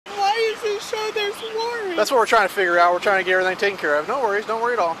show there's warrants. That's what we're trying to figure out. We're trying to get everything taken care of. No worries. Don't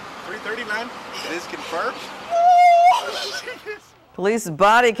worry at all. 339. It is confirmed. Police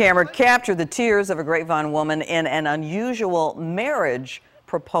body camera captured the tears of a Grapevine woman in an unusual marriage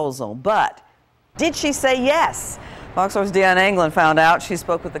proposal. But did she say yes? Fox 4's Dion Anglin found out. She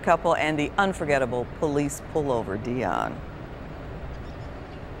spoke with the couple and the unforgettable police pullover. Dion.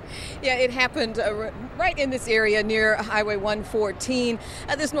 Yeah, it happened right in this area near Highway 114.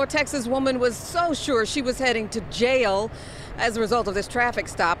 This North Texas woman was so sure she was heading to jail as a result of this traffic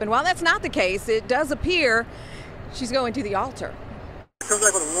stop. And while that's not the case, it does appear she's going to the altar. It comes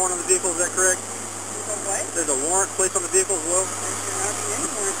back with a warrant on the vehicle, is that correct? What? There's a warrant placed on the vehicle as well? There should not be any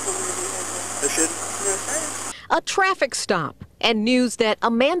warrants on the vehicle. There shouldn't? No, sir. A traffic stop and news that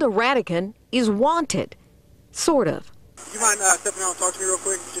Amanda Radican is wanted. Sort of. You mind stepping out and talk to me real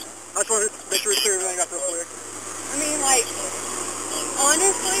quick? I just want to make sure it's clear everything got real quick. I mean, like,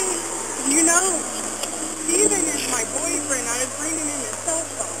 honestly, you know, Steven is my boyfriend. I was bringing in his cell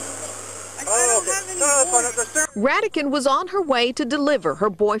phone. I don't have any Radican was on her way to deliver her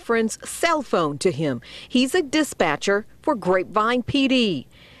boyfriend's cell phone to him. He's a dispatcher for Grapevine PD.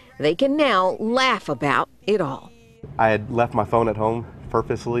 They can now laugh about it all. I had left my phone at home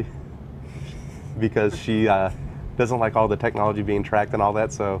purposely because she doesn't like all the technology being tracked and all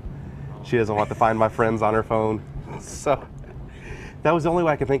that, so she doesn't want to find my friends on her phone. So that was the only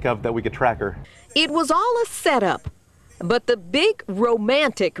way I could think of that we could track her. It was all a setup, but the big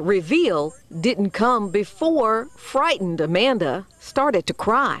romantic reveal didn't come before frightened Amanda started to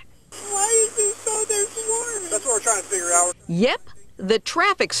cry. Why is it so there's warrants? That's what we're trying to figure out. Yep, the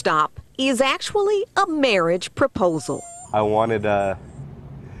traffic stop is actually a marriage proposal. I wanted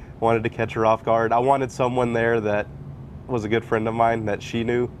to catch her off guard. I wanted someone there that was a good friend of mine that she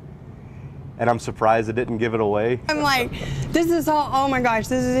knew, and I'm surprised it didn't give it away. I'm like, this is all, oh my gosh,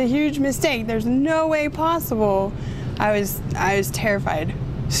 this is a huge mistake. There's no way possible. I was terrified,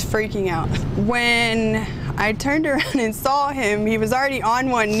 just freaking out. When I turned around and saw him, he was already on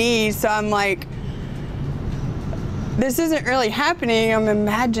one knee, so I'm like, this isn't really happening, I'm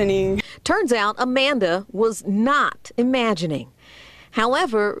imagining. Turns out Amanda was not imagining.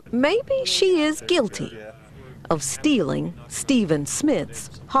 However, maybe she is guilty of stealing Stephen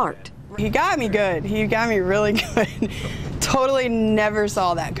Smith's heart. He got me good. He got me really good. Totally never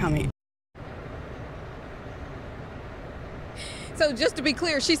saw that coming. So just to be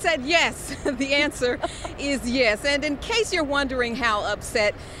clear, she said yes. The answer is yes. And in case you're wondering how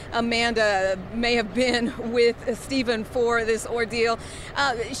upset Amanda may have been with Stephen for this ordeal,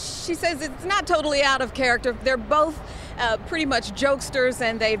 she says it's not totally out of character. They're both pretty much jokesters,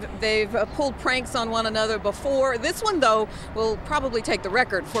 and they've pulled pranks on one another before. This one, though, will probably take the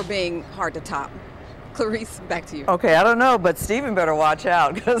record for being hard to top. Clarice, back to you. Okay, I don't know, but Stephen better watch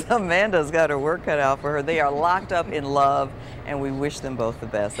out because Amanda's got her work cut out for her. They are locked up in love, and we wish them both the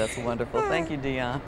best. That's wonderful. Thank you, Dion.